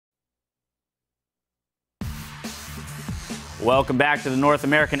Welcome back to the North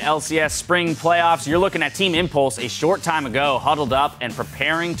American LCS Spring Playoffs. You're looking at Team Impulse a short time ago, huddled up and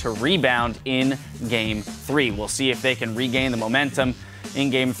preparing to rebound in Game 3. We'll see if they can regain the momentum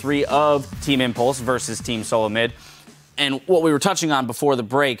in Game 3 of Team Impulse versus Team SoloMid. And what we were touching on before the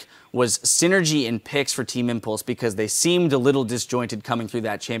break was synergy in picks for Team Impulse because they seemed a little disjointed coming through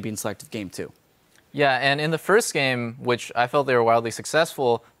that champion selective Game 2. Yeah, and in the first game, which I felt they were wildly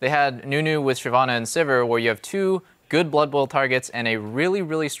successful, they had Nunu with Shyvana and Sivir, where you have two good Blood Bowl targets and a really,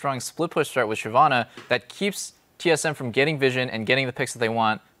 really strong split push start with Shyvana that keeps TSM from getting vision and getting the picks that they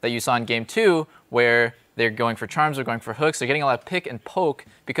want that you saw in Game 2, where they're going for charms, they're going for hooks, they're getting a lot of pick and poke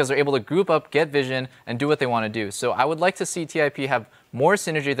because they're able to group up, get vision, and do what they want to do. So I would like to see TIP have more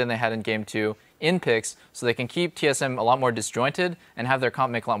synergy than they had in Game 2 in picks so they can keep TSM a lot more disjointed and have their comp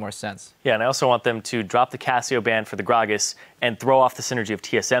make a lot more sense. Yeah, and I also want them to drop the Cassio ban for the Gragas and throw off the synergy of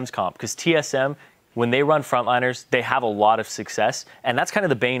TSM's comp, because TSM, when they run frontliners, they have a lot of success, and that's kind of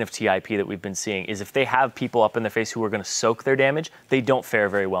the bane of TIP that we've been seeing, is if they have people up in their face who are going to soak their damage, they don't fare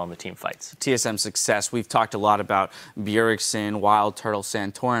very well in the team fights. TSM success, we've talked a lot about Bjergsen, Wild Turtle,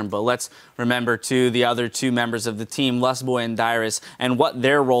 Santorin, but let's remember, too, the other two members of the team, Lustboy and Dyrus, and what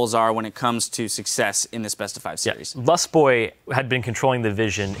their roles are when it comes to success in this best-of-5 series. Yeah. Lustboy had been controlling the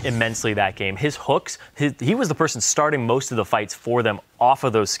vision immensely that game. His hooks, he was the person starting most of the fights for them off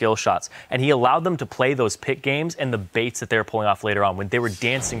of those skill shots, and he allowed them to play those pick games and the baits that they were pulling off later on when they were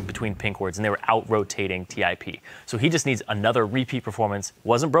dancing between pink wards and they were out-rotating TIP. So he just needs another repeat performance.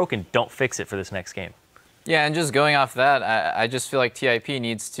 Wasn't broken, don't fix it for this next game. Yeah, and just going off that, I just feel like TIP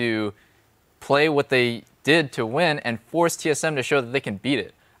needs to play what they did to win and force TSM to show that they can beat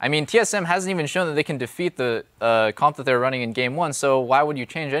it. I mean, TSM hasn't even shown that they can defeat the comp that they're running in Game 1, so why would you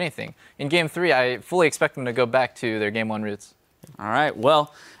change anything? In Game 3, I fully expect them to go back to their Game 1 roots. All right,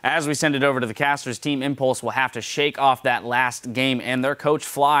 well, as we send it over to the casters, Team Impulse will have to shake off that last game, and their coach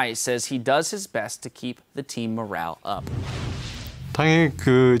Fly says he does his best to keep the team morale up. 당연히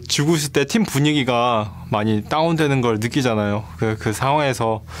그 지고 있을 때 팀 분위기가 많이 다운되는 걸 느끼잖아요. 그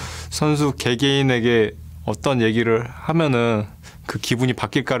상황에서 선수 개개인에게 어떤 얘기를 하면은 그 기분이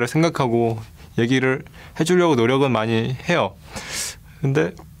바뀔까를 생각하고 얘기를 해주려고 노력은 많이 해요.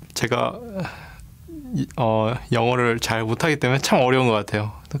 근데 제가 영어를 잘 못하기 때문에 참 어려운 것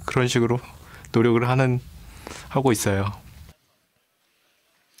같아요. 그런 식으로 노력을 하고 있어요.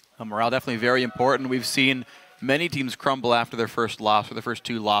 Morale definitely very important. We've seen many teams crumble after their first loss or their first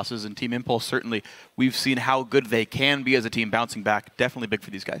two losses, and Team Impulse certainly, we've seen how good they can be as a team bouncing back. Definitely big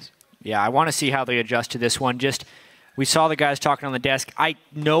for these guys. Yeah, I want to see how they adjust to this one. We saw the guys talking on the desk. I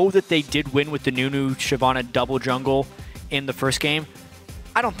know that they did win with the Nunu Shyvana double jungle in the first game.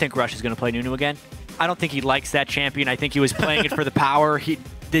 I don't think Rush is going to play Nunu again. I don't think he likes that champion. I think he was playing it for the power.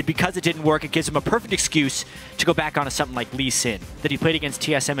 Because it didn't work, it gives him a perfect excuse to go back onto something like Lee Sin, that he played against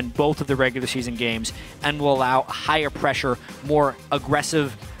TSM in both of the regular season games and will allow higher pressure, more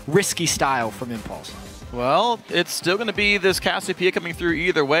aggressive, risky style from Impulse. Well, it's still going to be this Cassiopeia coming through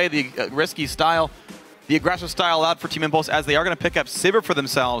either way. The risky style, the aggressive style out for Team Impulse, as they are going to pick up Sivir for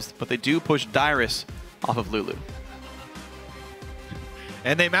themselves, but they do push Dyrus off of Lulu.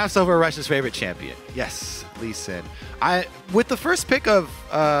 And they mouse over Rush's favorite champion. Yes, Lee Sin. With the first pick of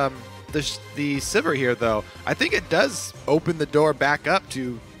the Sivir here, though, I think it does open the door back up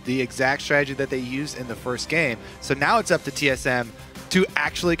to the exact strategy that they used in the first game. So now it's up to TSM to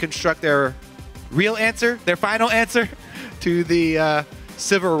actually construct their real answer, their final answer to the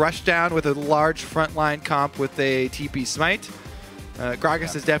Sivir rushdown with a large frontline comp with a TP Smite.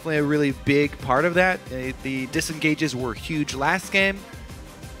 Gragas is definitely a really big part of that. The disengages were huge last game.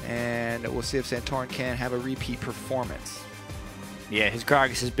 And we'll see if Santorin can have a repeat performance. Yeah, his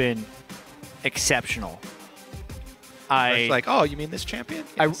Gragas has been exceptional. It's like, oh, you mean this champion?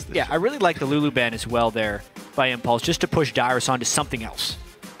 Yes, I really like the Lulu ban as well there by Impulse, just to push Dyrus onto something else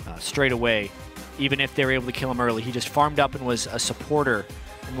straight away. Even if they were able to kill him early, he just farmed up and was a supporter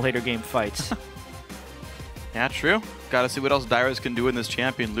in later game fights. Yeah, true. Got to see what else Dyrus can do in this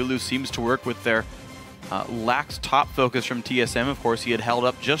champion. Lulu seems to work with their lax top focus from TSM. Of course, he had held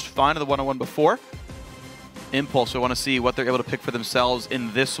up just fine in the 1-on-1 before. Impulse, we want to see what they're able to pick for themselves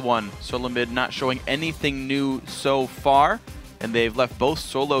in this one. SoloMid not showing anything new so far, and they've left both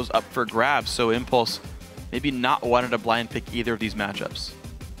solos up for grabs, so Impulse maybe not wanted to blind pick either of these matchups.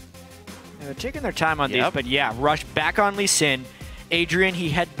 Yeah, they're taking their time on these, but yeah, Rush back on Lee Sin. Adrian, he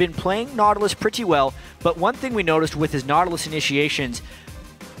had been playing Nautilus pretty well, but one thing we noticed with his Nautilus initiations,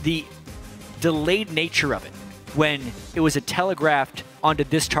 the delayed nature of it, when it was a telegraphed onto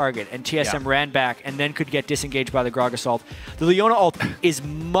this target and TSM ran back and then could get disengaged by the Gragas ult. The Leona ult is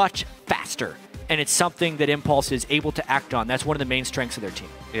much faster and it's something that Impulse is able to act on. That's one of the main strengths of their team.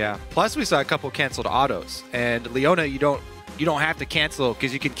 Yeah. Plus, we saw a couple canceled autos, and Leona, you don't have to cancel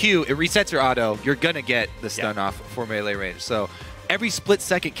because you can Q. It resets your auto. You're gonna get the stun off for melee range. So every split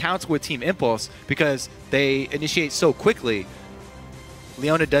second counts with Team Impulse because they initiate so quickly.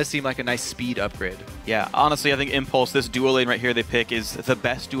 Leona does seem like a nice speed upgrade. Yeah, honestly, I think Impulse, this duo lane right here they pick, is the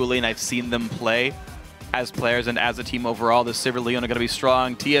best duo lane I've seen them play as players and as a team overall. This Sivir Leona going to be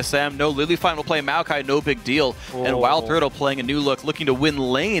strong. TSM, no Lilifine will play Maokai, no big deal. And Wild Turtle playing a new look, looking to win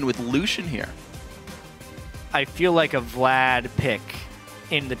lane with Lucian here. I feel like a Vlad pick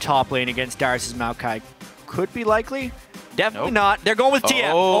in the top lane against Darius' Maokai could be likely. Definitely not. They're going with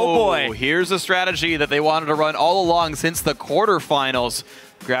TF. Oh boy. Here's a strategy that they wanted to run all along since the quarterfinals.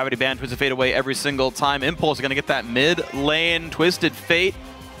 Gravity Band, Twisted Fate away every single time. Impulse are going to get that mid lane Twisted Fate.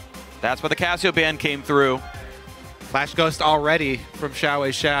 That's where the Casio Band came through. Flash Ghost already from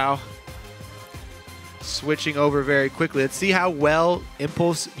Xiao. Switching over very quickly. Let's see how well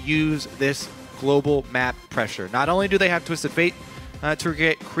Impulse use this global map pressure. Not only do they have Twisted Fate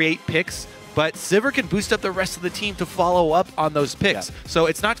to create picks, but Sivir can boost up the rest of the team to follow up on those picks. Yeah. So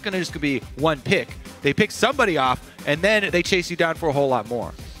it's not going to just be one pick. They pick somebody off, and then they chase you down for a whole lot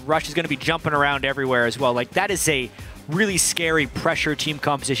more. Rush is going to be jumping around everywhere as well. Like, that is a really scary pressure team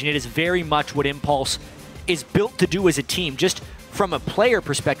composition. It is very much what Impulse is built to do as a team, just from a player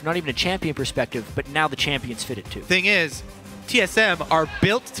perspective, not even a champion perspective, but now the champions fit it too. Thing is, TSM are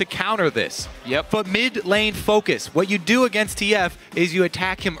built to counter this. Yep. But mid lane focus. What you do against TF is you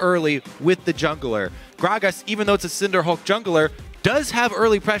attack him early with the jungler. Gragas, even though it's a Cinderhulk jungler, does have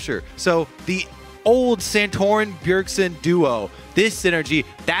early pressure. So the old Santorin-Bjergsen duo, this synergy,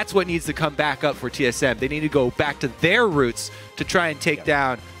 that's what needs to come back up for TSM. They need to go back to their roots to try and take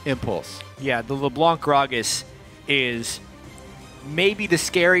down Impulse. Yeah, the LeBlanc Gragas is maybe the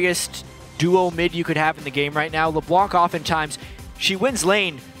scariest duo mid you could have in the game right now. LeBlanc oftentimes, she wins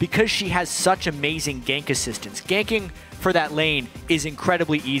lane because she has such amazing gank assistance. Ganking for that lane is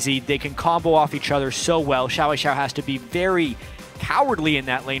incredibly easy. They can combo off each other so well. Xiao has to be very cowardly in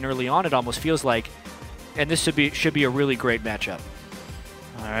that lane early on, it almost feels like. And this should be a really great matchup.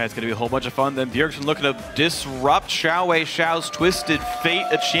 All right, it's going to be a whole bunch of fun. Then Bjergsen looking to disrupt Xiao's Twisted Fate,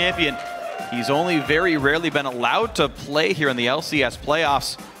 a champion. He's only very rarely been allowed to play here in the LCS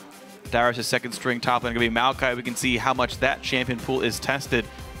playoffs. Darius' second string top lane going to be Maokai. We can see how much that champion pool is tested.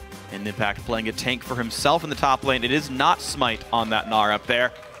 And Impact playing a tank for himself in the top lane. It is not Smite on that Gnar up there.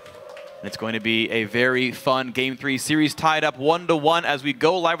 And it's going to be a very fun Game 3 series tied up 1-1 as we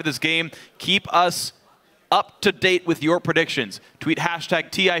go live with this game. Keep us up to date with your predictions. Tweet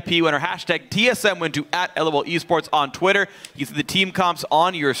hashtag TIP winner, hashtag TSM win to @LOL Esports on Twitter. You see the team comps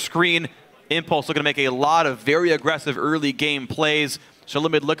on your screen. Impulse looking to make a lot of very aggressive early game plays.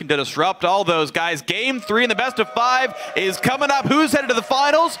 SoloMid looking to disrupt all those guys. Game 3 in the best of 5 is coming up. Who's headed to the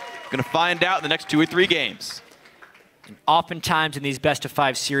finals? We're going to find out in the next 2 or 3 games. And oftentimes in these best of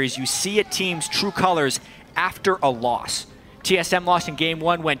 5 series, you see a team's true colors after a loss. TSM lost in Game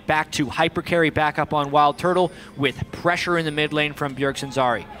 1, went back to hyper carry back up on Wild Turtle with pressure in the mid lane from Bjergsen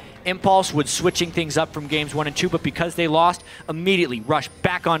Zari. Impulse was switching things up from Games 1 and 2, but because they lost, immediately rushed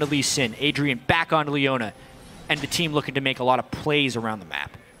back onto Lee Sin, Adrian back onto Leona, and the team looking to make a lot of plays around the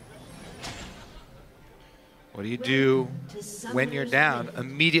map. What do you do when you're down?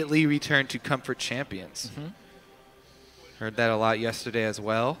 Immediately return to Comfort Champions. Heard that a lot yesterday as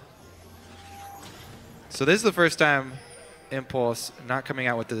well. So this is the first time Impulse not coming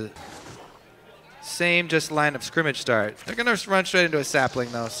out with the same just line of scrimmage start. They're going to run straight into a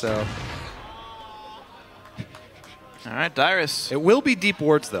sapling though, so. All right, Dyrus. It will be deep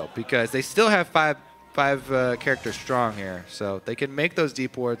wards though, because they still have five characters strong here. So they can make those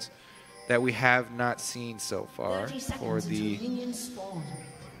deep wards that we have not seen so far for the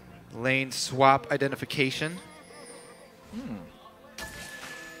lane swap identification.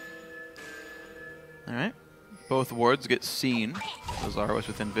 All right. Both wards get seen. Those are always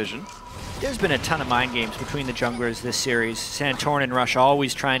within vision. There's been a ton of mind games between the junglers this series. Santorin and Rush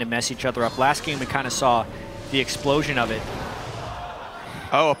always trying to mess each other up. Last game we kind of saw the explosion of it.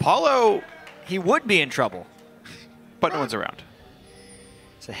 Oh, Apollo. He would be in trouble. But no one's around.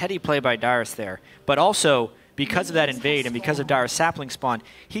 It's a heady play by Darius there. But also, because of that invade and because of Darius' sapling spawn,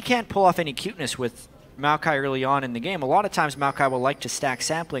 he can't pull off any cuteness with Maokai early on in the game. A lot of times Maokai will like to stack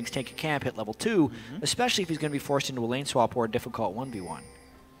saplings, take a camp, hit level 2, especially if he's going to be forced into a lane swap or a difficult 1v1.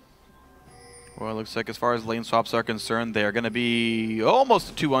 Well, it looks like as far as lane swaps are concerned, they're going to be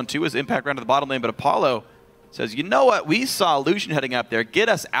almost a 2-on-2 as Impact ran to the bottom lane, but Apollo says, you know what, we saw Lucian heading up there, get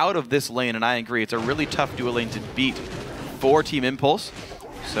us out of this lane, and I agree, it's a really tough dual lane to beat for Team Impulse.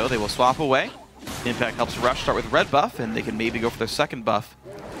 So they will swap away. Impact helps Rush start with red buff, and they can maybe go for their second buff,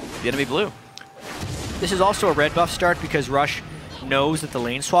 the enemy blue. This is also a red buff start because Rush knows that the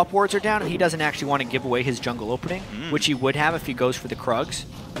lane swap wards are down, and he doesn't actually want to give away his jungle opening, which he would have if he goes for the Krugs.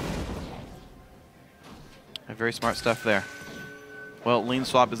 Very smart stuff there. Well, lane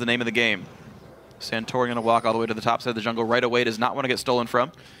swap is the name of the game. Santorin going to walk all the way to the top side of the jungle right away. Does not want to get stolen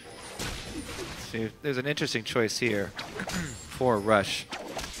from. See, there's an interesting choice here for Rush.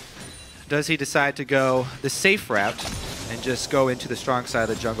 Does he decide to go the safe route and just go into the strong side of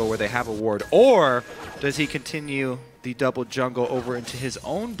the jungle where they have a ward? Or does he continue the double jungle over into his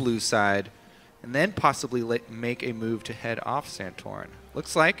own blue side and then possibly make a move to head off Santorin?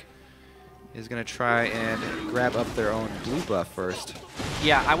 Looks like he's going to try and grab up their own blue buff first.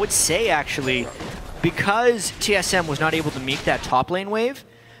 Yeah, I would say actually, because TSM was not able to meet that top lane wave,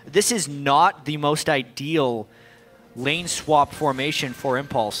 this is not the most ideal lane swap formation for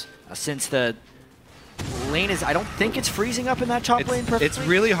Impulse, since the lane is, I don't think it's freezing up in that top lane perfectly. It's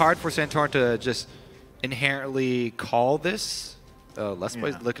really hard for Santorin to just inherently call this. Oh,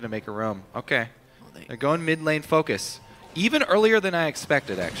 Lustboy's looking to make a roam. Okay. They're going mid lane focus. Even earlier than I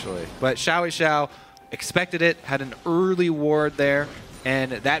expected, actually. But Xiao expected it, had an early ward there,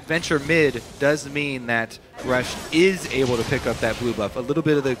 and that venture mid does mean that Rush is able to pick up that blue buff. A little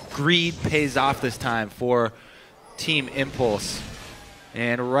bit of the greed pays off this time for Team Impulse.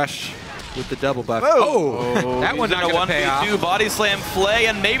 And Rush with the double buff. Oh, that one's not going to pay off. 1v2 body slam Flay,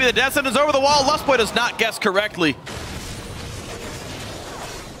 and maybe the Death Sentence over the wall. Lustboy does not guess correctly.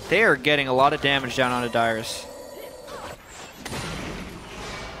 They are getting a lot of damage down onto Dyrus.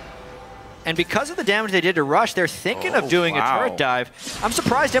 And because of the damage they did to Rush, they're thinking of doing a turret dive. I'm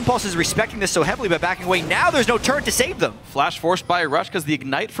surprised Impulse is respecting this so heavily by backing away. Now there's no turret to save them. Flash forced by Rush because the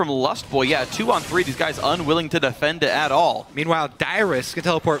Ignite from Lustboy. Yeah, 2-on-3. These guys unwilling to defend it at all. Meanwhile, Dyrus can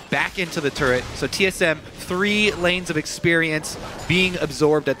teleport back into the turret. So TSM, 3 lanes of experience being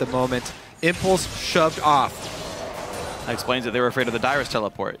absorbed at the moment. Impulse shoved off. That explains that they were afraid of the Dyrus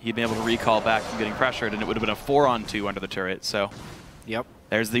teleport. He'd been able to recall back from getting pressured, and it would have been a 4-on-2 under the turret. So, yep.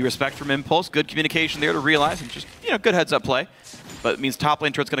 There's the respect from Impulse. Good communication there to realize, and just, good heads-up play. But it means top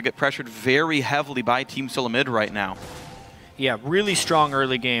lane turret's going to get pressured very heavily by Team SoloMid right now. Yeah, really strong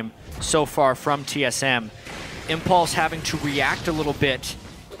early game so far from TSM. Impulse having to react a little bit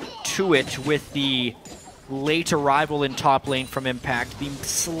to it with the late arrival in top lane from Impact. The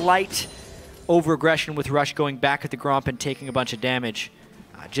slight over-aggression with Rush going back at the Gromp and taking a bunch of damage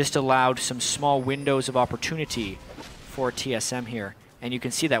just allowed some small windows of opportunity for TSM here. And you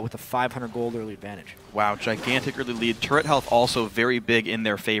can see that with a 500 gold early advantage. Wow, gigantic early lead. Turret health also very big in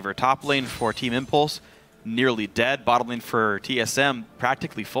their favor. Top lane for Team Impulse, nearly dead. Bottom lane for TSM,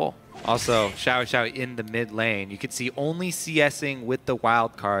 practically full. Also, Xiao in the mid lane. You can see only CSing with the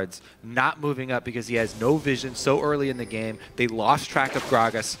wild cards, not moving up because he has no vision so early in the game. They lost track of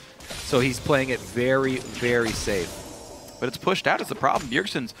Gragas, so he's playing it very, very safe. But it's pushed out is the problem.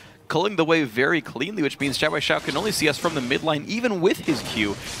 Bjergsen's culling the way very cleanly, which means Xiao can only see us from the mid lane, even with his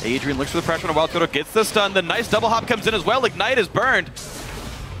Q. Adrian looks for the pressure on a wild card, gets the stun. The nice double hop comes in as well. Ignite is burned.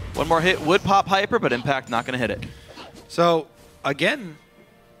 One more hit would pop Hyper, but Impact not going to hit it. So, again,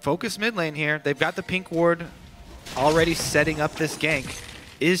 focus mid lane here. They've got the pink ward already setting up this gank.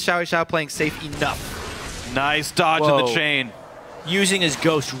 Is Xiao playing safe enough? Nice dodge in the chain. Using his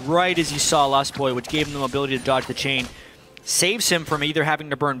ghost right as he saw Lustboy, which gave him the ability to dodge the chain. Saves him from either having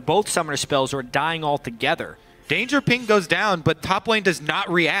to burn both summoner spells or dying altogether. Danger ping goes down, but top lane does not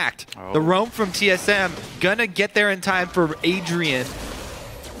react. The roam from TSM gonna get there in time for Adrian.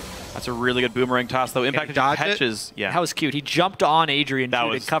 That's a really good boomerang toss, though. Impact catches. Yeah, that was cute. He jumped on Adrian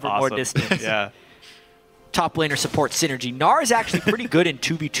to cover more distance. Yeah. Top laner support synergy. Gnar is actually pretty good in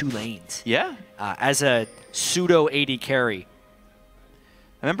 2v2 lanes. Yeah. As a pseudo AD carry.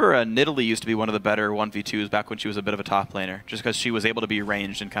 I remember Nidalee used to be one of the better 1v2s back when she was a bit of a top laner, just because she was able to be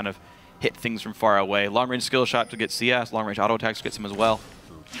ranged and kind of hit things from far away. Long-range skill shot to get CS, long-range auto attacks gets him as well.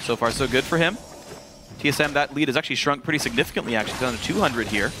 So far, so good for him. TSM, that lead has actually shrunk pretty significantly, actually, down to 200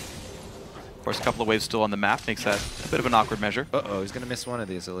 here. Of course, a couple of waves still on the map makes that a bit of an awkward measure. Uh-oh, he's going to miss one of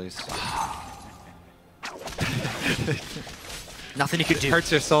these at least. Nothing you could do. Hurts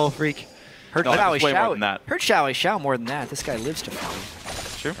your soul, freak. Hurt Xiao more than that. This guy lives to farm.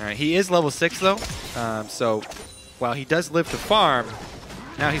 Sure. All right, he is level 6 though, so while he does live to farm,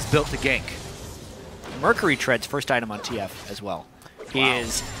 now he's built to gank. Mercury Tread's first item on TF as well. He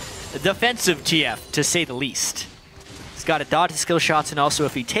is a defensive TF, to say the least. He's got to dodge the skill shots, and also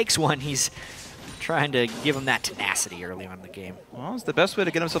if he takes one, he's trying to give him that tenacity early on in the game. Well, it's the best way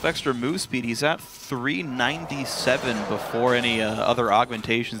to get himself extra move speed. He's at 397 before any other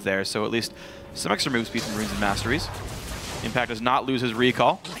augmentations there, so at least some extra move speed from Runes and Masteries. Impact does not lose his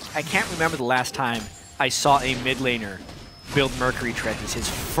recall. I can't remember the last time I saw a mid laner build Mercury Treads as his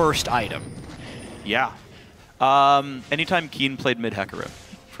first item. Yeah. Anytime Keen played mid Hecarim,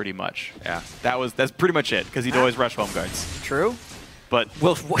 pretty much. Yeah, that's pretty much it, because he'd always rush home guards. True. But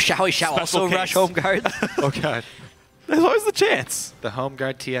will Xiao also case. rush home guards? Oh god. There's always the chance. The home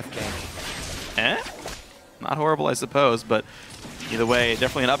guard TF game. Not horrible, I suppose, but either way,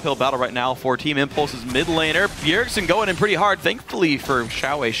 definitely an uphill battle right now for Team Impulse's mid laner. Bjergsen going in pretty hard, thankfully for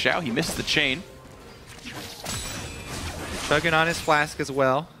Xiao. He misses the chain. Chugging on his flask as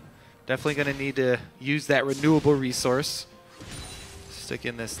well. Definitely going to need to use that renewable resource. Stick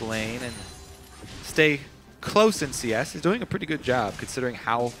in this lane and stay close in CS. He's doing a pretty good job considering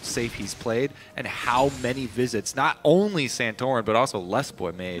how safe he's played and how many visits not only Santorin but also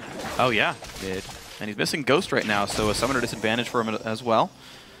Lustboy made. Oh yeah. Mid. And he's missing Ghost right now, so a summoner disadvantage for him as well.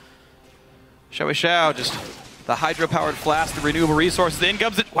 Xiao, just the hydro-powered flask, the renewable resources. In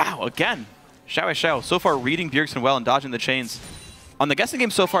comes it. Wow, again. Xiao so far reading Bjergsen well and dodging the chains. On the guessing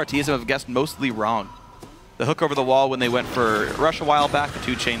game so far, TSM have guessed mostly wrong. The hook over the wall when they went for Rush a while back, the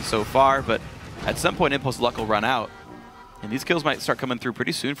 2 chains so far, but at some point Impulse luck will run out. And these kills might start coming through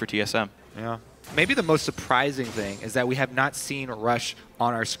pretty soon for TSM. Yeah. Maybe the most surprising thing is that we have not seen Rush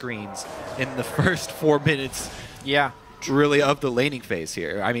on our screens in the first 4 minutes. Yeah. Really of the laning phase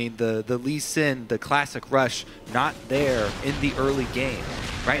here. I mean, the Lee Sin, the classic Rush, not there in the early game.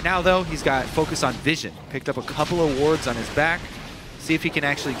 Right now, though, he's got focus on vision. Picked up a couple of wards on his back. See if he can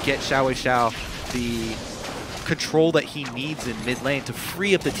actually get Xiao the control that he needs in mid lane to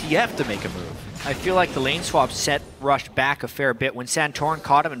free up the TF to make a move. I feel like the lane swap set Rush back a fair bit. When Santorin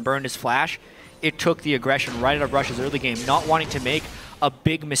caught him and burned his flash, it took the aggression right out of Rush's early game, not wanting to make a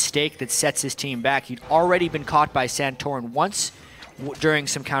big mistake that sets his team back. He'd already been caught by Santorin once during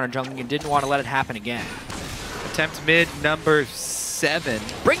some counter jungling and didn't want to let it happen again. Attempt mid number 7.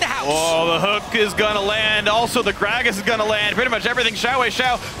 Bring the house! Oh, the hook is going to land. Also, the Gragas is going to land. Pretty much everything.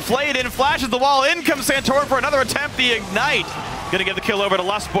 Xiao flayed in, flashes the wall. In comes Santorin for another attempt. The Ignite. Going to get the kill over to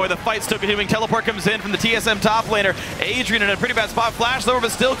Lustboy. The fight's still continuing. Teleport comes in from the TSM top laner. Adrian in a pretty bad spot. Flash over,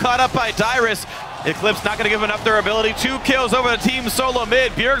 but still caught up by Dyrus. Eclipse not going to give him enough durability. 2 kills over the team SoloMid.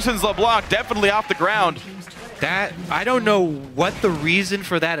 Bjergsen's LeBlanc definitely off the ground. That, I don't know what the reason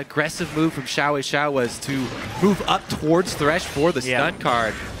for that aggressive move from Xiao was to move up towards Thresh for the stun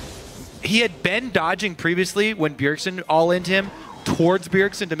card. He had been dodging previously when Bjergsen all-in'd him towards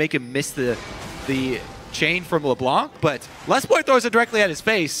Bjergsen to make him miss the chain from LeBlanc, but Lustboy throws it directly at his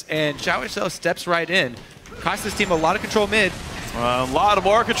face, and Xiao steps right in. Cost this team a lot of control mid. A lot of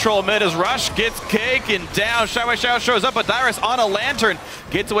more control mid as Rush gets taken down. Xiao shows up, but Dyrus on a lantern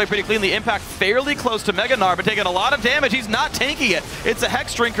gets away pretty cleanly. Impact fairly close to Mega Gnar, but taking a lot of damage. He's not tanking it. It's a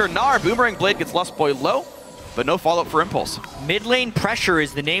Hex Drinker Gnar. Boomerang Blade gets Lustboy low, but no follow-up for Impulse. Mid lane pressure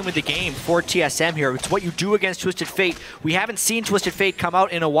is the name of the game for TSM here. It's what you do against Twisted Fate. We haven't seen Twisted Fate come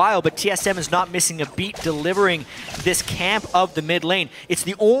out in a while, but TSM is not missing a beat delivering this camp of the mid lane. It's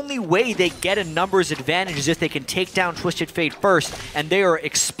the only way they get a numbers advantage is if they can take down Twisted Fate first, and they are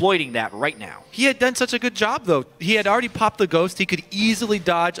exploiting that right now. He had done such a good job, though. He had already popped the Ghost. He could easily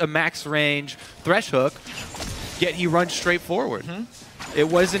dodge a max range Thresh hook, yet he runs straight forward. It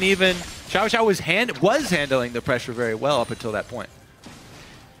wasn't even... Xiao was handling the pressure very well up until that point.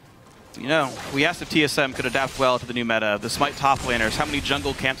 You know, we asked if TSM could adapt well to the new meta, the Smite top laners. How many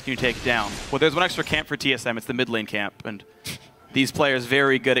jungle camps can you take down? Well, there's one extra camp for TSM. It's the mid lane camp, and these players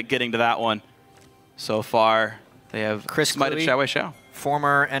very good at getting to that one. So far, they have smited Xiao.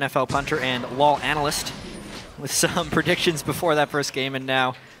 Former NFL punter and LoL analyst with some predictions before that first game, and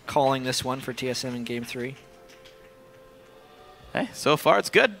now calling this one for TSM in Game 3. Hey, so far it's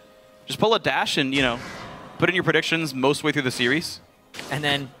good. Just pull a dash and, you know, put in your predictions most way through the series. And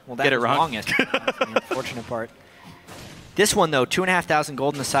then, well, that Get it was wrong. longest. That's the unfortunate part. This one, though, 2,500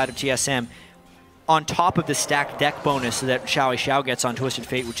 gold on the side of TSM, on top of the stacked deck bonus that Xiao gets on Twisted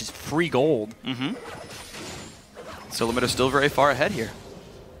Fate, which is free gold. SoloMid is still very far ahead here.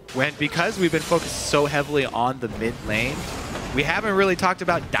 Because we've been focused so heavily on the mid lane, we haven't really talked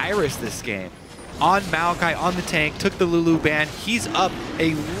about Dyrus this game. On Maokai, on the tank, took the Lulu ban. He's up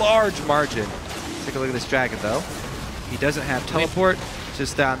a large margin. Let's take a look at this dragon, though. He doesn't have teleport,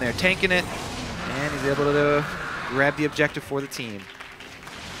 just down there tanking it, and he's able to grab the objective for the team.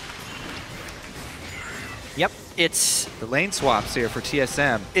 Yep. It's The lane swaps here for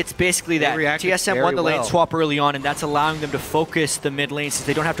TSM. It's basically They that. reacted TSM won the very lane well. swap early on, and that's allowing them to focus the mid lane since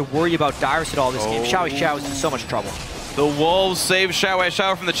they don't have to worry about Dyrus at all this game. Xiao Xiao is in so much trouble. The Wolves save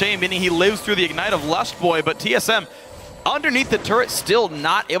Xiao from the chain, meaning he lives through the Ignite of Lust Boy, but TSM underneath the turret still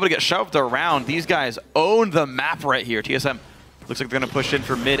not able to get shoved around. These guys own the map right here. TSM looks like they're going to push in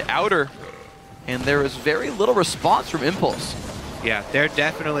for mid-outer, and there is very little response from Impulse. Yeah, they're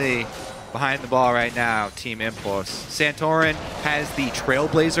definitely behind the ball right now, Team Impulse. Santorin has the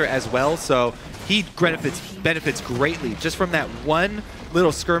Trailblazer as well, so he benefits greatly just from that one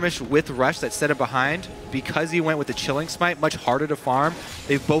little skirmish with Rush that set him behind. Because he went with the Chilling Smite, much harder to farm.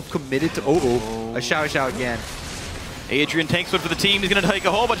 They've both committed to... a Xiao Xiao again. Adrian tanks one for the team. He's going to take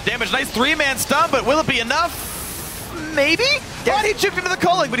a whole bunch of damage. Nice three-man stun, but will it be enough? Maybe? Thought he chipped into the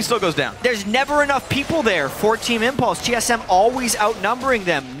culling, but he still goes down. There's never enough people there for Team Impulse. TSM always outnumbering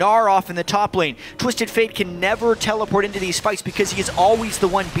them. Gnar off in the top lane. Twisted Fate can never teleport into these fights because he is always the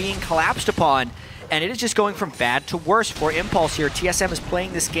one being collapsed upon. And it is just going from bad to worse for Impulse here. TSM is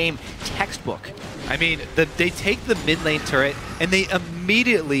playing this game textbook. I mean, they take the mid lane turret and they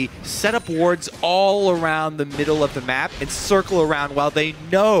immediately set up wards all around the middle of the map and circle around while they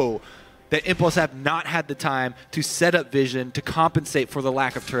know that Impulse have not had the time to set up vision to compensate for the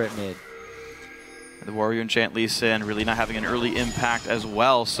lack of turret mid. The Warrior Enchant Lee Sin really not having an early impact as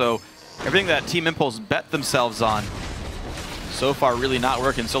well. So everything that Team Impulse bet themselves on so far really not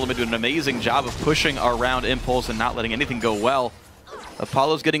working. SoloMid doing an amazing job of pushing around Impulse and not letting anything go well.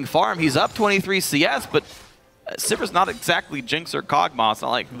 Apollo's getting farm. He's up 23 CS, but Sivir's not exactly Jinx or Kog'Maw. It's not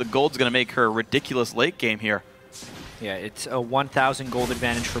like the gold's going to make her a ridiculous late game here. Yeah, it's a 1,000 gold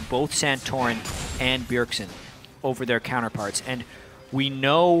advantage for both Santorin and Bjergsen over their counterparts. And we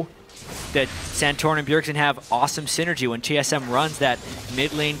know that Santorin and Bjergsen have awesome synergy when TSM runs that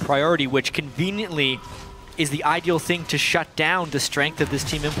mid lane priority, which conveniently is the ideal thing to shut down the strength of this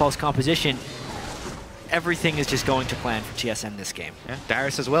Team Impulse composition. Everything is just going to plan for TSM this game. Yeah,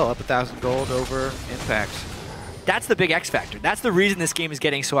 Dyrus as well, up 1,000 gold over Impact. That's the big X factor. That's the reason this game is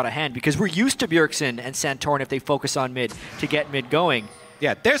getting so out of hand, because we're used to Bjergsen and Santorin if they focus on mid to get mid going.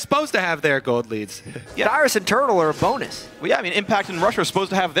 Yeah, they're supposed to have their gold leads. Yeah. Dyrus and Turtle are a bonus. Well, yeah, I mean, Impact and Rush are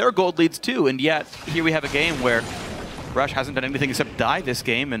supposed to have their gold leads too, and yet here we have a game where Rush hasn't done anything except die this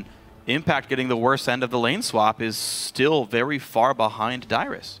game, and Impact getting the worst end of the lane swap is still very far behind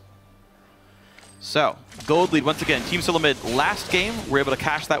Dyrus. So, gold lead once again. Team SoloMid last game, we're able to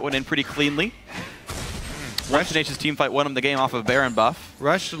cash that one in pretty cleanly. Rush Nation's team fight won him the game off of Baron buff.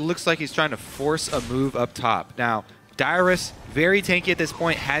 Rush looks like he's trying to force a move up top. Now, Dyrus, very tanky at this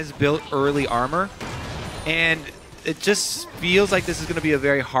point, has built early armor, and it just feels like this is going to be a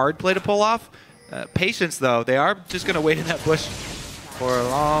very hard play to pull off. Patience, though. They are just going to wait in that bush for a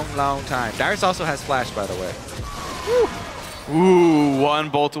long, long time. Dyrus also has flash, by the way. Woo. Ooh, one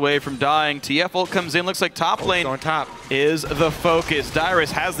bolt away from dying. TF ult comes in. Looks like top lane on top is the focus.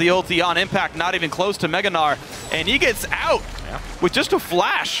 Dyrus has the ulti on. Impact not even close to Mega Gnar, and he gets out with just a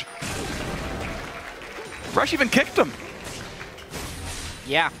flash. Rush even kicked him.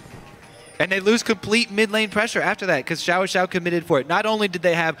 Yeah. And they lose complete mid lane pressure after that because Xiao Xiao committed for it. Not only did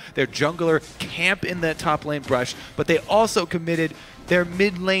they have their jungler camp in that top lane brush, but they also committed their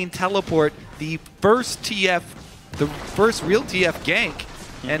mid lane teleport, the first real TF gank,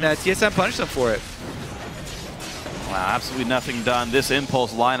 and TSM punished them for it. Wow, absolutely nothing done. This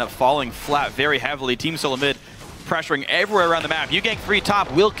Impulse lineup falling flat very heavily. Team SoloMid pressuring everywhere around the map. You gank 3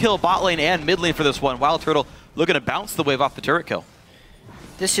 top, will kill bot lane and mid lane for this one. Wild Turtle looking to bounce the wave off the turret kill.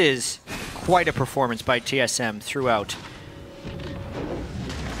 This is quite a performance by TSM throughout.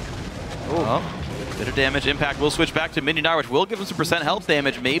 Bit of damage. Impact will switch back to Minion Gnar, which will give him some percent health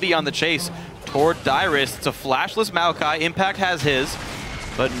damage, maybe on the chase toward Dyrus. It's a flashless Maokai. Impact has his,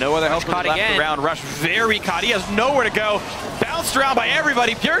 but no other help left around. Rush very caught. He has nowhere to go. Bounced around by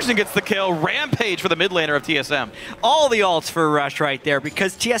everybody. Bjergsen gets the kill. Rampage for the mid laner of TSM. All the ults for Rush right there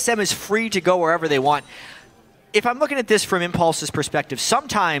because TSM is free to go wherever they want. If I'm looking at this from Impulse's perspective,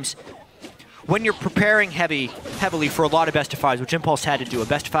 sometimes when you're preparing heavily for a lot of best of 5s, which Impulse had to do, a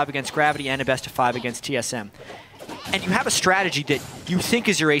best of 5 against Gravity and a best of 5 against TSM, and you have a strategy that you think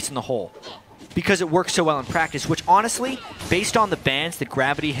is your ace in the hole because it works so well in practice, which honestly, based on the bans that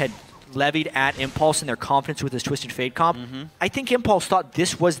Gravity had levied at Impulse and their confidence with his Twisted Fate comp, I think Impulse thought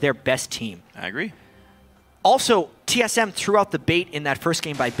this was their best team. I agree. Also, TSM threw out the bait in that first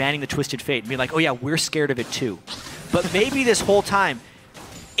game by banning the Twisted Fate and being like, oh yeah, we're scared of it too. But maybe this whole time,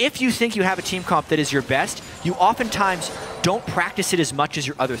 if you think you have a team comp that is your best, you oftentimes don't practice it as much as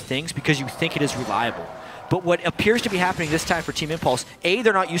your other things because you think it is reliable. But what appears to be happening this time for Team Impulse, A,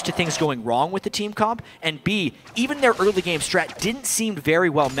 they're not used to things going wrong with the team comp, and B, even their early game strat didn't seem very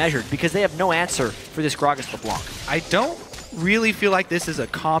well measured because they have no answer for this Gragas LeBlanc. I don't really feel like this is a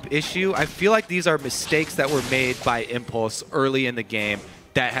comp issue. I feel like these are mistakes that were made by Impulse early in the game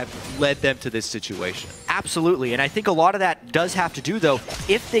that have led them to this situation. Absolutely, and I think a lot of that does have to do, though,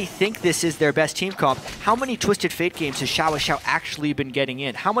 if they think this is their best team comp, how many Twisted Fate games has Xiao actually been getting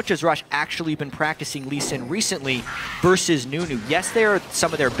in? How much has Rush actually been practicing Lee Sin recently versus Nunu? Yes, they are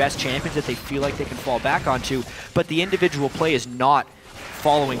some of their best champions that they feel like they can fall back onto, but the individual play is not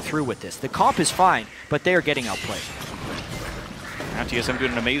following through with this. The comp is fine, but they are getting outplayed. Now TSM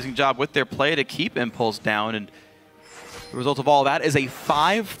doing an amazing job with their play to keep Impulse down, and the result of all that is a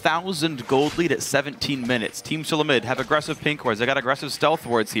 5,000 gold lead at 17 minutes. Team SoloMid have aggressive pink wards. They got aggressive stealth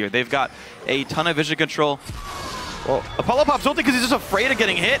wards here. They've got a ton of vision control. Well, Apollo pops ulti because he's just afraid of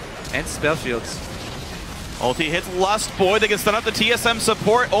getting hit. And spell shields. Ulti hits Lust Boy. They can stun up the TSM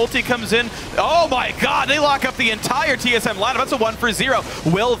support. Ulti comes in. Oh my god, they lock up the entire TSM lineup. That's a 1 for 0.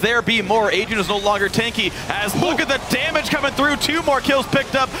 Will there be more? Adrian is no longer tanky. As look at the damage coming through. 2 more kills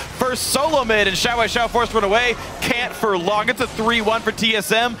picked up for SoloMid. And Xiao forced one away. Can't for long. It's a 3-1 for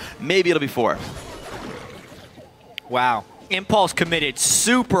TSM. Maybe it'll be 4. Wow. Impulse committed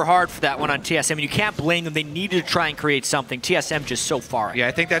super hard for that one on TSM, and you can't blame them. They needed to try and create something. TSM just so far. Yeah,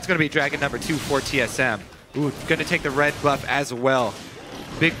 I think that's going to be Dragon number 2 for TSM. Ooh, going to take the red buff as well.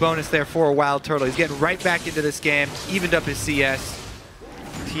 Big bonus there for Wild Turtle. He's getting right back into this game, evened up his CS.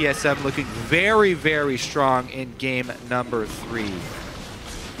 TSM looking very, very strong in game number 3.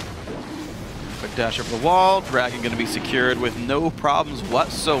 Quick dash over the wall. Dragon going to be secured with no problems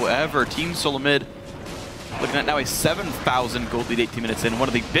whatsoever. Team SoloMid looking at now a 7,000 gold lead 18 minutes in. One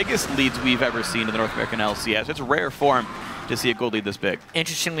of the biggest leads we've ever seen in the North American LCS. It's rare form to see a gold lead this big.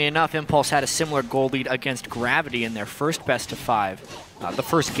 Interestingly enough, Impulse had a similar gold lead against Gravity in their first best of 5. The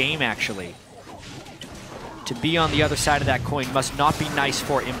first game, actually. To be on the other side of that coin must not be nice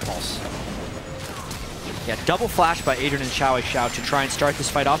for Impulse. Yeah, double flash by Adrian and Xiao to try and start this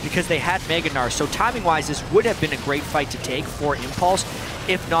fight off because they had Mega Gnar, so timing-wise, this would have been a great fight to take for Impulse,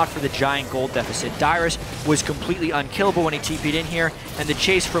 if not for the giant gold deficit. Dyrus was completely unkillable when he TP'd in here, and the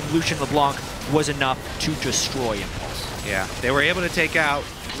chase from Lucian LeBlanc was enough to destroy Impulse. Yeah, they were able to take out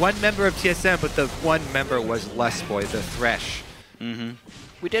one member of TSM, but the one member was Lust Boy, the Thresh.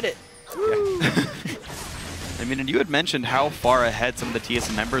 We did it. Yeah. I mean, and you had mentioned how far ahead some of the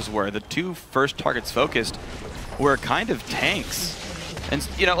TSM members were. The 2 first targets focused were kind of tanks. And,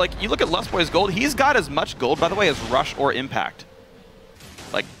 you know, like, you look at Lust Boy's gold, he's got as much gold, by the way, as Rush or Impact.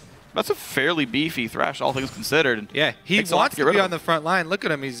 Like, that's a fairly beefy Thresh, all things considered. And yeah, he wants to be on the front line. Look at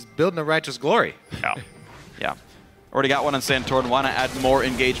him, he's building a righteous glory. Yeah. Yeah. Already got one on Santorin. Want to add more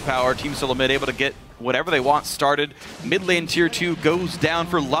engage power. Team SoloMid able to get whatever they want started. Mid lane tier 2 goes down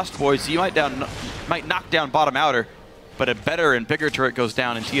for Lust Boy, so you might knock down bottom outer, but a better and bigger turret goes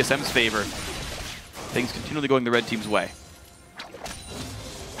down in TSM's favor. Things continually going the red team's way.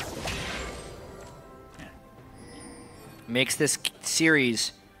 Makes this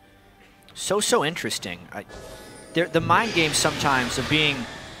series so interesting. The mind game sometimes of being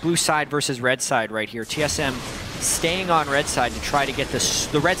blue side versus red side right here. TSM staying on red side to try to get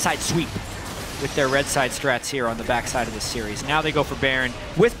the red side sweep with their red side strats here on the back side of this series. Now they go for Baron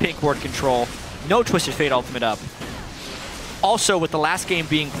with pink ward control. No Twisted Fate ultimate up. Also, with the last game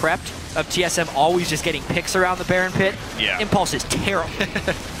being prepped of TSM always just getting picks around the Baron pit, Impulse is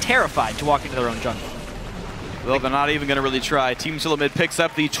terrified to walk into their own jungle. Well, they're not even going to really try. Team SoloMid picks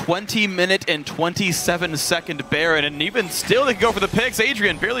up the 20-minute and 27-second Baron, and even still they can go for the picks.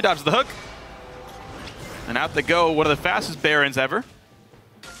 Adrian barely dodges the hook. And out they go, one of the fastest Barons ever.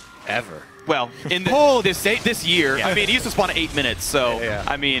 Well, in this year, I mean, he used to spawn at 8 minutes, so,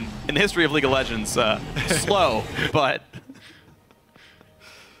 I mean, in the history of League of Legends, slow, but...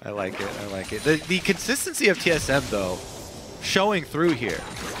 I like it. The consistency of TSM, though, showing through here.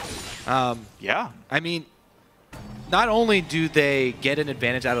 Yeah. I mean, not only do they get an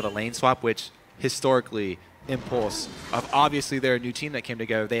advantage out of the lane swap, which historically Impulse, obviously they're a new team that came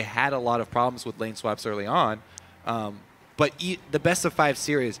together. They had a lot of problems with lane swaps early on. But the best of 5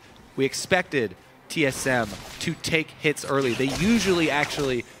 series, we expected TSM to take hits early. They usually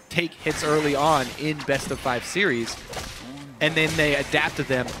actually take hits early on in best of 5 series, and then they adapt to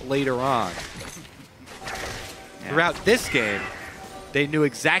them later on. Throughout this game, they knew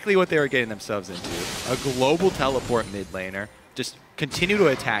exactly what they were getting themselves into. A global teleport mid laner. Just continue to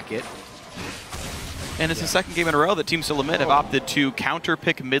attack it. And it's the second game in a row that Team SoloMid have opted to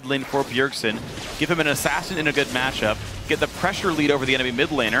counter-pick mid lane for Bjergsen, give him an assassin in a good matchup, get the pressure lead over the enemy mid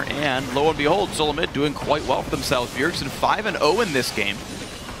laner, and lo and behold, SoloMid doing quite well for themselves. Bjergsen 5-0 in this game.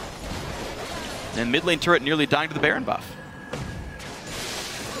 And mid lane turret nearly dying to the Baron buff.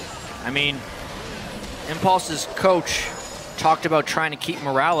 I mean, Impulse's coach talked about trying to keep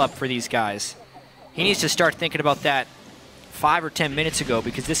morale up for these guys. He needs to start thinking about that 5 or 10 minutes ago,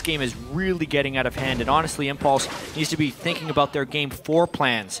 because this game is really getting out of hand. And honestly, Impulse needs to be thinking about their Game 4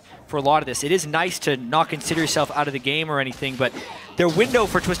 plans for a lot of this. It is nice to not consider yourself out of the game or anything, but their window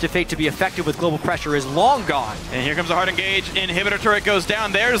for Twisted Fate to be effective with global pressure is long gone. And here comes a hard engage. Inhibitor turret goes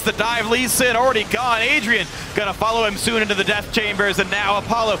down. There's the dive. Lee Sin already gone. Adrian gonna follow him soon into the death chambers. And now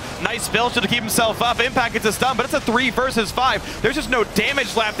Apollo, nice spell to keep himself up. Impact gets a stun, but it's a 3 versus 5. There's just no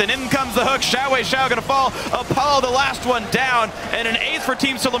damage left. And in comes the hook. Xiao gonna fall. Apollo, the last one down. And an ace for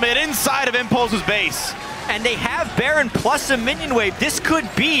Team SoloMid inside of Impulse's base. And they have Baron plus a minion wave. This could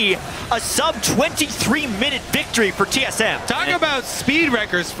be a sub 23-minute victory for TSM. Talk about speed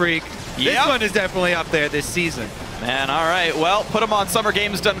records, Freak. This one is definitely up there this season. Man, all right. Well, put them on Summer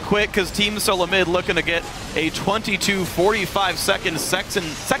Games done quick, because Team SoloMid looking to get a 22-45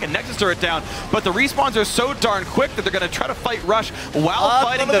 second Nexus turret down. But the respawns are so darn quick that they're going to try to fight Rush while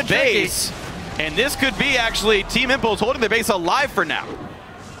fighting the base. And this could be actually Team Impulse holding their base alive for now.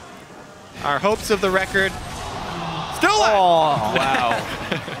 Our hopes of the record still alive. Oh, Wow.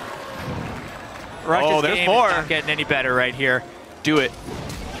 Rush's there's game more. is not getting any better right here. Do it.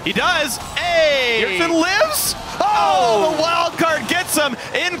 He does. Hey! Bjergsen lives. Oh, the wild card gets him.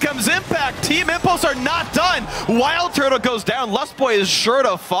 In comes Impact. Team Impulse are not done. Wild Turtle goes down. Lustboy is sure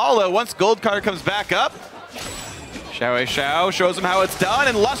to follow once Gold Card comes back up. Xiao shows him how it's done,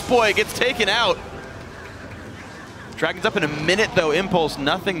 and Lustboy gets taken out. Dragon's up in a minute, though. Impulse,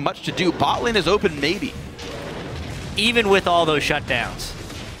 nothing much to do. Bot lane is open, maybe. Even with all those shutdowns,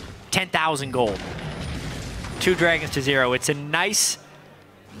 10,000 gold. 2 dragons to 0. It's a nice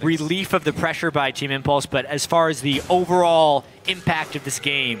relief of the pressure by Team Impulse, but as far as the overall impact of this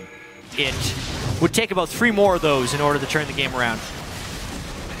game, it would take about 3 more of those in order to turn the game around.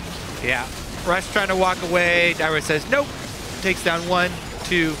 Yeah. Rush trying to walk away. Dyrus says nope. Takes down 1,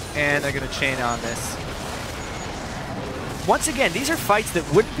 2, and they're going to chain on this. Once again, these are fights that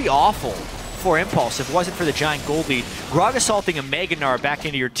wouldn't be awful for Impulse if it wasn't for the giant gold lead. Grog assaulting a Mega Gnar back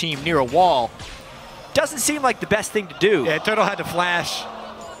into your team near a wall doesn't seem like the best thing to do. Yeah, Turtle had to flash.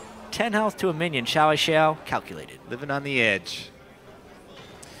 10 health to a minion. Xiao, calculated. Living on the edge.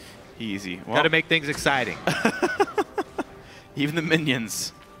 Easy. Well, Got to make things exciting. even the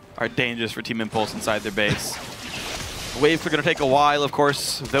minions are dangerous for Team Impulse inside their base. Waves are going to take a while, of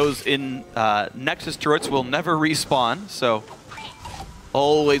course. Those in Nexus turrets will never respawn, so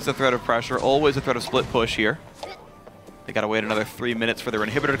always a threat of pressure, always a threat of split push here. They got to wait another 3 minutes for their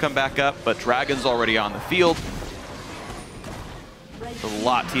inhibitor to come back up, but Dragon's already on the field. There's a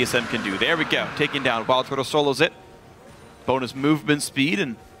lot TSM can do. There we go, taking down Wild Turtle, solos it. Bonus movement speed,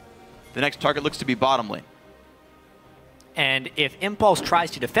 and the next target looks to be bottom lane. And if Impulse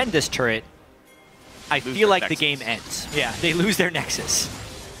tries to defend this turret, I feel like the game ends. Yeah, they lose their Nexus.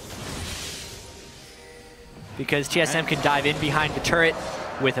 Because TSM can dive in behind the turret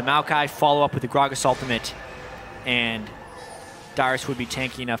with a Maokai, follow up with the Gragas ultimate, and Dyrus would be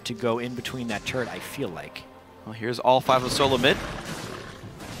tanky enough to go in between that turret, I feel like. Well, here's all 5 of SoloMid.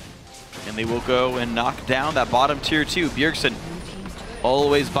 And they will go and knock down that bottom tier 2. Bjergsen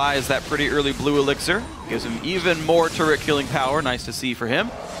always buys that pretty early blue elixir. Gives him even more turret killing power. Nice to see for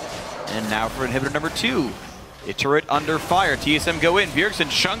him. And now for inhibitor number 2. A turret under fire. TSM go in. Bjergsen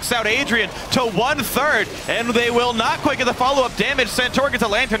chunks out Adrian to 1/3. And they will not quite get the follow-up damage. Santor gets a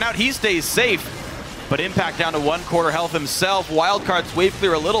lantern out. He stays safe. But Impact down to 1/4 health himself. Wildcard's wave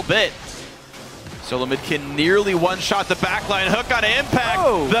clear a little bit. SoloMid can nearly one-shot the backline. Hook on Impact.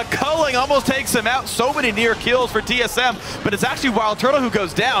 Oh. The culling almost takes him out. So many near kills for TSM. But it's actually Wild Turtle who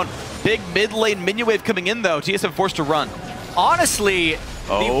goes down. Big mid-lane minion wave coming in, though. TSM forced to run. Honestly,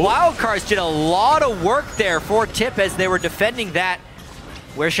 the Wildcards did a lot of work there for Tip as they were defending that.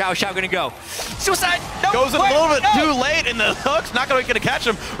 Where's Xiao going to go? Suicide! No, Goes a little bit too late, and the hook's not going to catch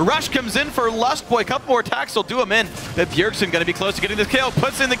him. Rush comes in for Lustboy. A couple more attacks will do him in. But Bjergsen going to be close to getting this kill.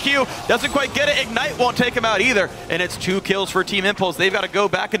 Puts in the Q. Doesn't quite get it. Ignite won't take him out either. And it's 2 kills for Team Impulse. They've got to go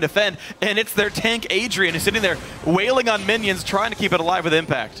back and defend. And it's their tank, Adrian, who's sitting there wailing on minions, trying to keep it alive with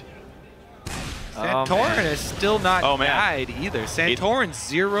Impact. Santorin is still not died either. Santorin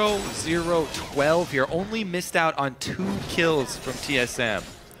 0-0-12 here. Only missed out on 2 kills from TSM.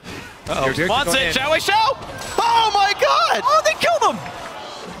 Wants it, Xiao! Oh my god! Oh, they killed him!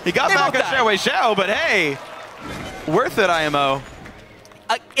 He got back on Xiao, but hey, worth it, IMO.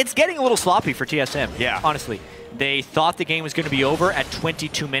 it's getting a little sloppy for TSM. Yeah. Honestly, they thought the game was going to be over at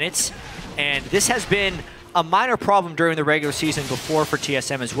 22 minutes, and this has been a minor problem during the regular season before for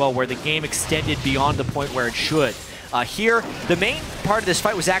TSM as well, where the game extended beyond the point where it should. Here, the main part of this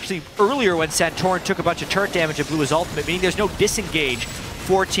fight was actually earlier when Santorin took a bunch of turret damage and blew his ultimate, meaning there's no disengage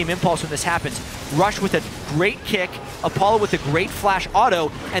for Team Impulse when this happens. Rush with a great kick, Apollo with a great flash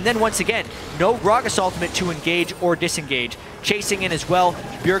auto, and then once again, no Gragas ultimate to engage or disengage. Chasing in as well,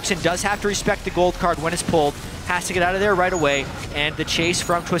 Bjergsen does have to respect the gold card when it's pulled, has to get out of there right away, and the chase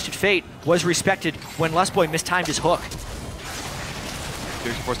from Twisted Fate was respected when Lustboy mistimed his hook.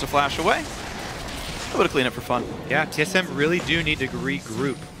 Bjergsen forced to flash away. A little cleanup for fun. Yeah, TSM really do need to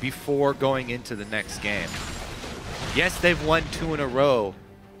regroup before going into the next game. Yes, they've won 2 in a row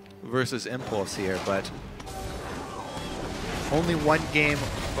versus Impulse here, but only 1 game.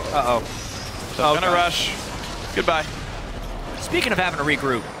 Uh-oh. So gonna rush. Goodbye. Speaking of having to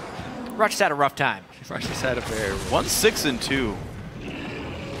regroup, Rush has had a rough time. Rush has had a very 1-6-2.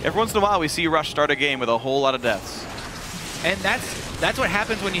 Every once in a while, we see Rush start a game with a whole lot of deaths. And that's what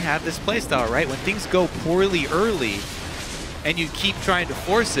happens when you have this playstyle, right? When things go poorly early and you keep trying to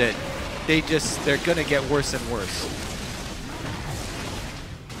force it, they're gonna get worse and worse.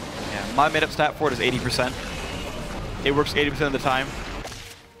 Yeah, my made-up stat for it is 80%. It works 80% of the time.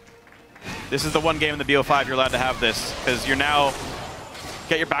 This is the one game in the BO5 you're allowed to have this, because you're now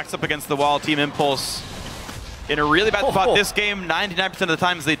get your backs up against the wall. Team Impulse in a really bad spot. This game, 99% of the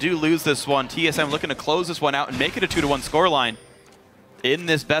times they do lose this one. TSM looking to close this one out and make it a 2-1 scoreline in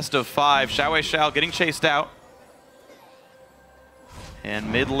this best of 5. Xiao getting chased out.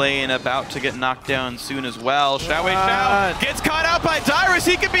 And mid lane about to get knocked down soon as well. Xiao gets caught out by Dyrus.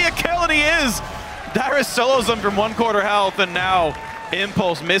 He could be a kill, and he is. Dyrus solos him from 1/4 health, and now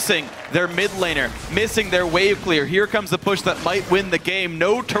Impulse missing their mid laner, missing their wave clear. Here comes the push that might win the game.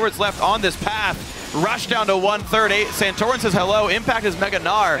 No turrets left on this path. Rush down to 1/3. Santorin says hello. Impact is Mega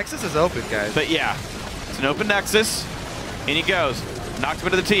Gnar. Nexus is open, guys. But yeah, it's an open Nexus. In he goes. Knocks him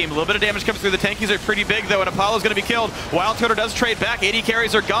into the team. A little bit of damage comes through. The tankies are pretty big, though, and Apollo's going to be killed. Wild Turtle does trade back. 80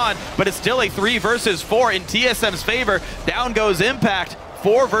 carries are gone, but it's still a 3 versus 4 in TSM's favor. Down goes Impact.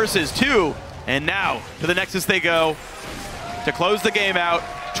 4 versus 2. And now to the Nexus they go to close the game out.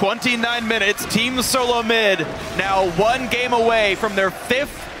 29 minutes. Team SoloMid now 1 game away from their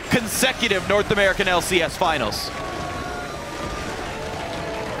 5th consecutive North American LCS finals.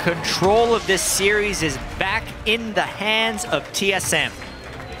 Control of this series is back in the hands of TSM.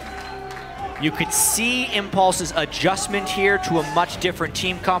 You could see Impulse's adjustment here to a much different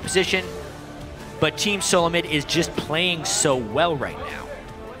team composition, but Team SoloMid is just playing so well right now.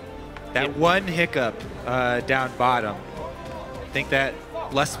 That one hiccup down bottom, I think that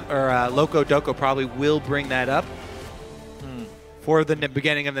Loco Doco probably will bring that up for the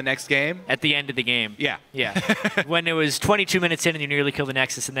beginning of the next game. At the end of the game. Yeah. Yeah. When it was 22 minutes in and you nearly kill the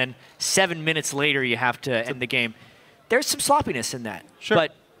Nexus, and then 7 minutes later you have to end the game. There's some sloppiness in that. Sure.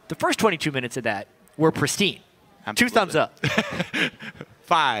 But the first 22 minutes of that were pristine. Absolutely. 2 thumbs up.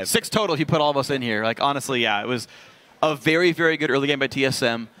 5. 6 total if you put all of us in here. Like, honestly, yeah, it was a very, very good early game by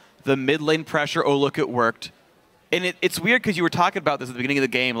TSM. The mid lane pressure, oh, look, it worked. And it's weird because you were talking about this at the beginning of the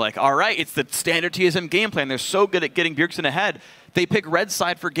game, like, all right, it's the standard TSM game plan. They're so good at getting Bjergsen ahead. They pick red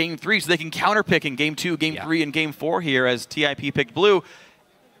side for game 3 so they can counter pick in game 2, game 3, and game 4 here as TIP picked blue.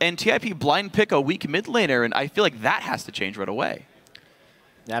 And TIP blind pick a weak mid laner, and I feel like that has to change right away.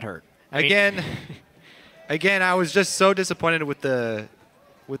 That hurt. Again, I was just so disappointed with the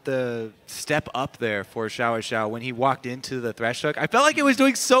step up there for Xiao when he walked into the Thresh hook. I felt like it was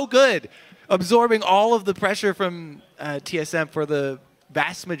doing so good, absorbing all of the pressure from TSM for the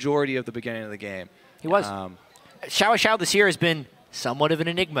vast majority of the beginning of the game. He was. Xiao this year has been somewhat of an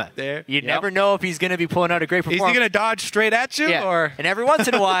enigma. You never know if he's going to be pulling out a great performance. Is he going to dodge straight at you? Yeah. Or? And every once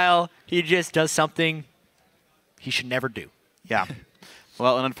in a while, he just does something he should never do. Yeah.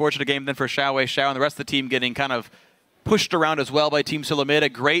 Well, an unfortunate game then for Xiao and the rest of the team getting kind of pushed around as well by Team SoloMid. A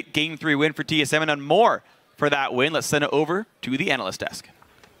great Game 3 win for TSM, and more for that win. Let's send it over to the analyst desk.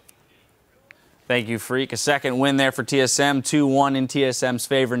 Thank you, Freak. A second win there for TSM, 2-1 in TSM's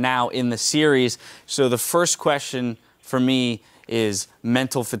favor now in the series. So the first question for me is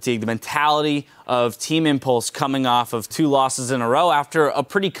mental fatigue, the mentality of Team Impulse coming off of 2 losses in a row after a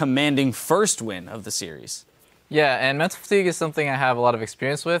pretty commanding first win of the series. Yeah, and mental fatigue is something I have a lot of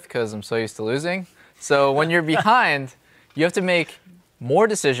experience with because I'm so used to losing. So when you're behind, you have to make more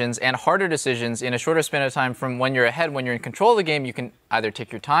decisions and harder decisions in a shorter span of time from when you're ahead. When you're in control of the game, you can either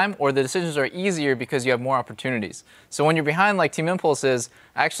take your time or the decisions are easier because you have more opportunities. So when you're behind like Team Impulse is,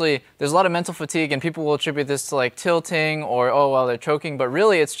 actually there's a lot of mental fatigue and people will attribute this to like tilting or, oh, well, they're choking. But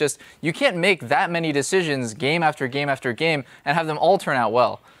really it's just, you can't make that many decisions game after game after game and have them all turn out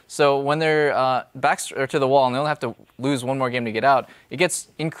well. So when they're backs to the wall and they only have to lose one more game to get out, it gets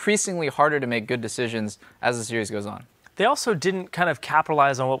increasingly harder to make good decisions as the series goes on. They also didn't kind of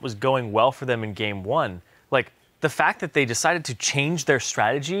capitalize on what was going well for them in game one. Like, the fact that they decided to change their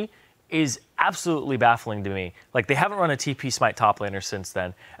strategy is absolutely baffling to me. Like, they haven't run a TP Smite top laner since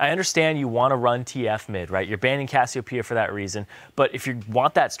then. I understand you want to run TF mid, right? You're banning Cassiopeia for that reason. But if you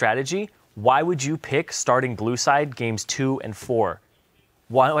want that strategy, why would you pick starting blue side games 2 and 4?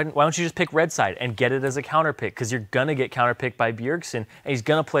 Why don't you just pick red side and get it as a counter pick? Because you're going to get counter picked by Bjergsen, and he's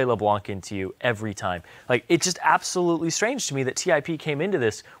going to play LeBlanc into you every time. Like, it's just absolutely strange to me that TIP came into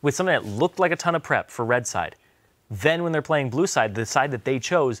this with something that looked like a ton of prep for red side. Then when they're playing blue side, the side that they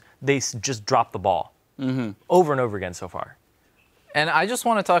chose, they just dropped the ball over and over again so far. And I just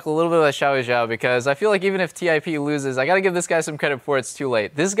want to talk a little bit about Xiao Zhao because I feel like even if TIP loses, I got to give this guy some credit before it's too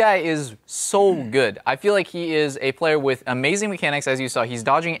late. This guy is so good. I feel like he is a player with amazing mechanics, as you saw. He's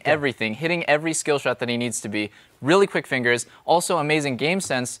dodging everything, hitting every skill shot that he needs to be. Really quick fingers. Also amazing game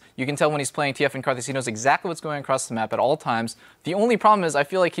sense. You can tell when he's playing TF and Karthus, he knows exactly what's going across the map at all times. The only problem is I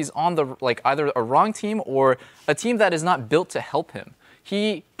feel like he's on the either a wrong team or a team that is not built to help him.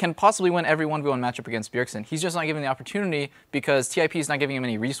 He can possibly win every 1v1 matchup against Bjergsen. He's just not given the opportunity because TIP is not giving him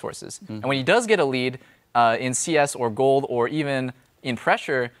any resources. And when he does get a lead in CS or gold or even in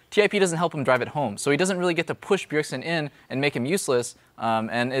pressure, TIP doesn't help him drive it home. So he doesn't really get to push Bjergsen in and make him useless.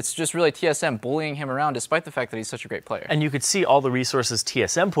 And it's just really TSM bullying him around despite the fact that he's such a great player. And you could see all the resources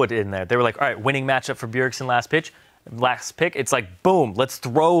TSM put in there. They were like, all right, winning matchup for Bjergsen last pick, it's like, boom, let's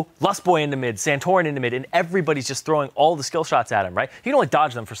throw Lustboy into mid, Santorin into mid, and everybody's just throwing all the skill shots at him, right? He can only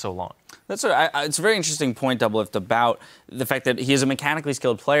dodge them for so long. That's it's a very interesting point, Doublelift, about the fact that he is a mechanically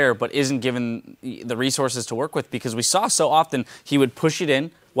skilled player but isn't given the resources to work with, because we saw so often he would push it in,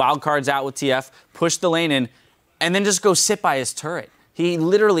 wild cards out with TF, push the lane in, and then just go sit by his turret. He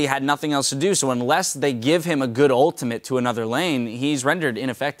literally had nothing else to do, so unless they give him a good ultimate to another lane, he's rendered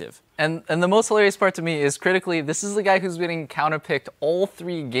ineffective. And the most hilarious part to me is, critically, this is the guy who's getting counterpicked all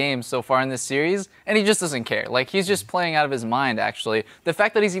 3 games so far in this series, and he just doesn't care. Like, he's just playing out of his mind, actually. The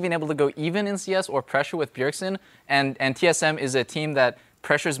fact that he's even able to go even in CS or pressure with Bjergsen, and TSM is a team that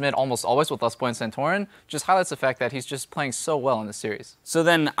pressures mid almost always with Lustboy and Santorin, just highlights the fact that he's just playing so well in this series. So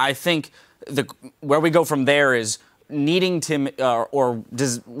then I think where we go from there is needing to,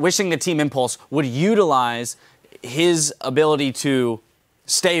 wishing the Team Impulse would utilize his ability to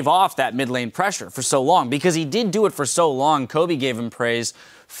stave off that mid lane pressure for so long, because he did do it for so long. Kobe gave him praise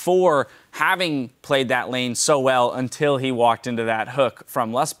for having played that lane so well until he walked into that hook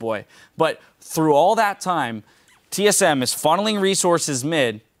from Lustboy. But through all that time, TSM is funneling resources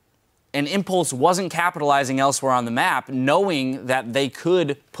mid, and Impulse wasn't capitalizing elsewhere on the map, knowing that they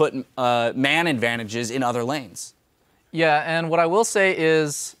could put man advantages in other lanes. Yeah, and what I will say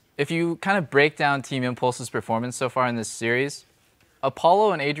is, if you kind of break down Team Impulse's performance so far in this series,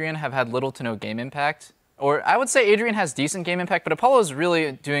 Apollo and Adrian have had little to no game impact. Or I would say Adrian has decent game impact, but Apollo is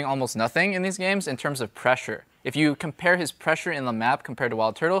really doing almost nothing in these games in terms of pressure. If you compare his pressure in the map compared to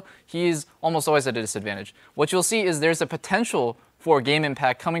Wild Turtle, he's almost always at a disadvantage. What you'll see is there's a potential for game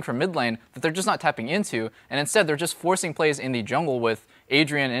impact coming from mid lane that they're just not tapping into, and instead they're just forcing plays in the jungle with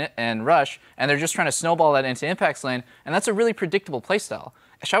Adrian and Rush, and they're just trying to snowball that into Impact's lane, and that's a really predictable playstyle.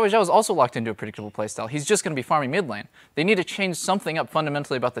 Xiao Zhao is also locked into a predictable playstyle. He's just going to be farming mid lane. They need to change something up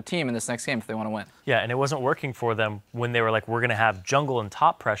fundamentally about the team in this next game if they want to win. Yeah, and it wasn't working for them when they were like, we're going to have jungle and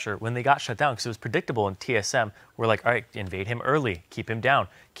top pressure when they got shut down, because it was predictable in TSM. We're like, all right, invade him early, keep him down,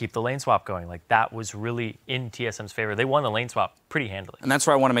 keep the lane swap going. Like, that was really in TSM's favor. They won the lane swap pretty handily. And that's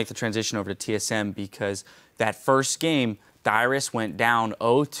where I want to make the transition over to TSM, because that first game, Dyrus went down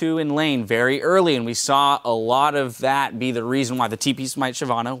 0-2 in lane very early, and we saw a lot of that be the reason why the TP Smite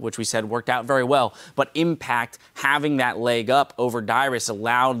Shyvana, which we said worked out very well, but Impact having that leg up over Dyrus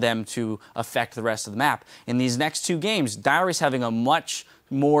allowed them to affect the rest of the map. In these next 2 games, Dyrus having a much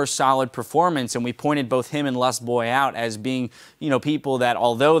more solid performance, and we pointed both him and Lustboy out as being, people that,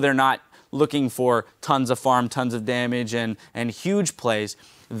 although they're not looking for tons of farm, tons of damage, and huge plays,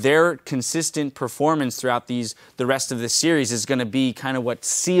 their consistent performance throughout the rest of the series is going to be kind of what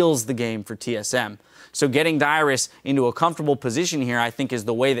seals the game for TSM. So getting Dyrus into a comfortable position here, I think, is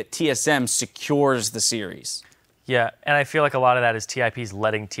the way that TSM secures the series. Yeah, and I feel like a lot of that is TIP's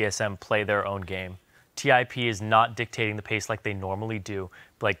letting TSM play their own game. TIP is not dictating the pace like they normally do.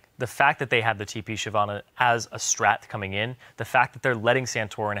 Like, the fact that they have the TP Shyvana as a strat coming in, the fact that they're letting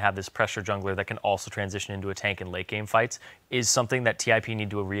Santorin have this pressure jungler that can also transition into a tank in late game fights is something that TIP need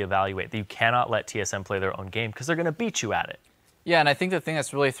to reevaluate. You cannot let TSM play their own game because they're going to beat you at it. Yeah, and I think the thing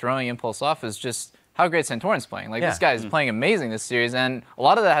that's really throwing Impulse off is just how great Santorin's playing. Like, this guy is playing amazing this series, and a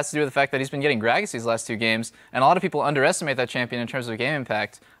lot of that has to do with the fact that he's been getting Gragas these last 2 games, and a lot of people underestimate that champion in terms of game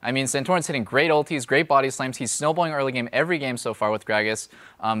impact. I mean, Santorin's hitting great ultis, great body slams. He's snowballing early game every game so far with Gragas.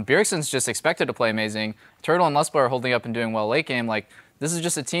 Bjergsen's just expected to play amazing. Turtle and Luspa are holding up and doing well late game. Like, this is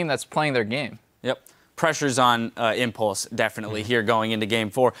just a team that's playing their game. Yep. Pressure's on Impulse, definitely, here going into Game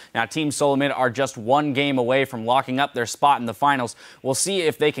 4. Now, Team SoloMid are just 1 game away from locking up their spot in the finals. We'll see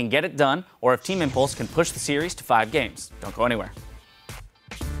if they can get it done or if Team Impulse can push the series to 5 games. Don't go anywhere.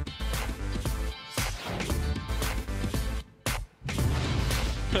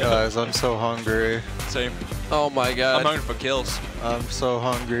 Guys, I'm so hungry. Same. Oh my god. I'm hungry for kills. I'm so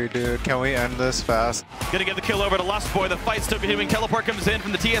hungry, dude. Can we end this fast? Gonna get the kill over to Lustboy. The fight's still continuing. Teleport comes in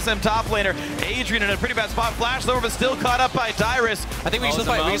from the TSM top laner. Adrian in a pretty bad spot. Flash over, but still caught up by Dyrus. I think we can still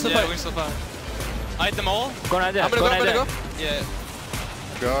fight. We can still fight. We can still fight. Hide them all. Go on there. I'm gonna go. Yeah.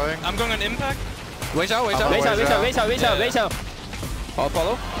 Going. I'm going on impact. Wait out.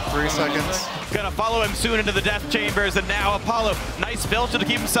 Apollo. 3 seconds. Gonna follow him soon into the death chambers, and now Apollo, nice filter to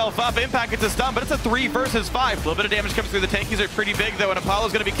keep himself up. Impact gets a stun, but it's a 3 versus 5. A little bit of damage comes through. The tankies are pretty big though, and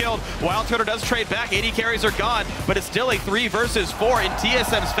Apollo's gonna be killed. Wild Turtle does trade back. 80 carries are gone, but it's still a 3 versus 4 in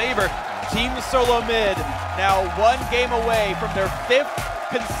TSM's favor. Team SoloMid now 1 game away from their 5th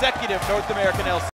consecutive North American LCS.